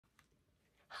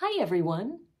Hi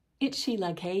everyone, it's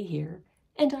Sheila Kay here,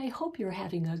 and I hope you're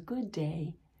having a good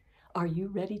day. Are you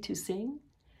ready to sing?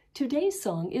 Today's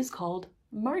song is called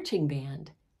Marching Band,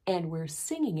 and we're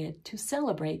singing it to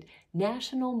celebrate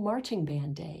National Marching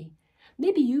Band Day.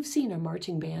 Maybe you've seen a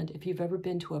marching band if you've ever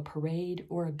been to a parade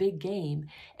or a big game,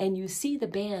 and you see the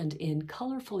band in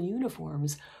colorful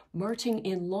uniforms marching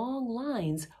in long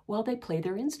lines while they play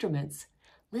their instruments.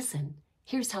 Listen,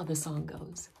 here's how the song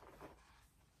goes.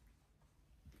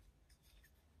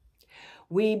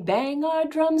 We bang our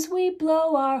drums, we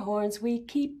blow our horns, we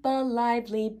keep a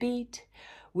lively beat.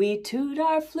 We toot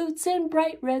our flutes in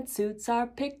bright red suits, our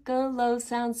piccolos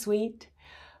sound sweet.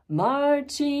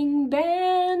 Marching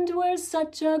band, we're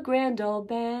such a grand old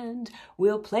band.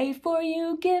 We'll play for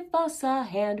you, give us a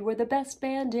hand, we're the best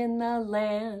band in the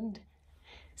land.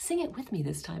 Sing it with me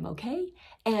this time, okay?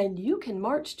 And you can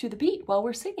march to the beat while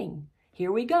we're singing.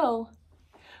 Here we go.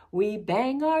 We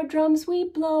bang our drums, we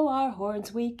blow our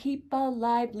horns, we keep a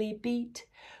lively beat.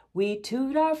 We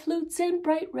toot our flutes in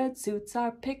bright red suits,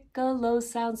 our piccolos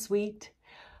sound sweet.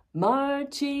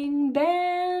 Marching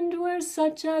band, we're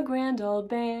such a grand old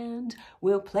band.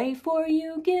 We'll play for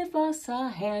you, give us a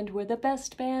hand, we're the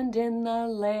best band in the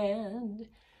land.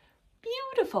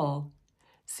 Beautiful!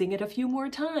 Sing it a few more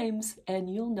times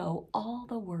and you'll know all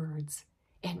the words.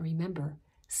 And remember,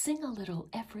 sing a little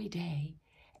every day.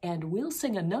 And we'll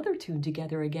sing another tune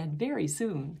together again very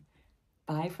soon.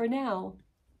 Bye for now.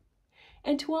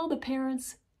 And to all the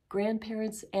parents,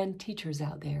 grandparents, and teachers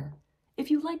out there, if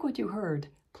you like what you heard,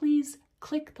 please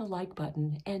click the like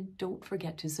button and don't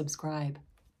forget to subscribe.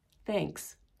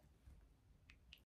 Thanks.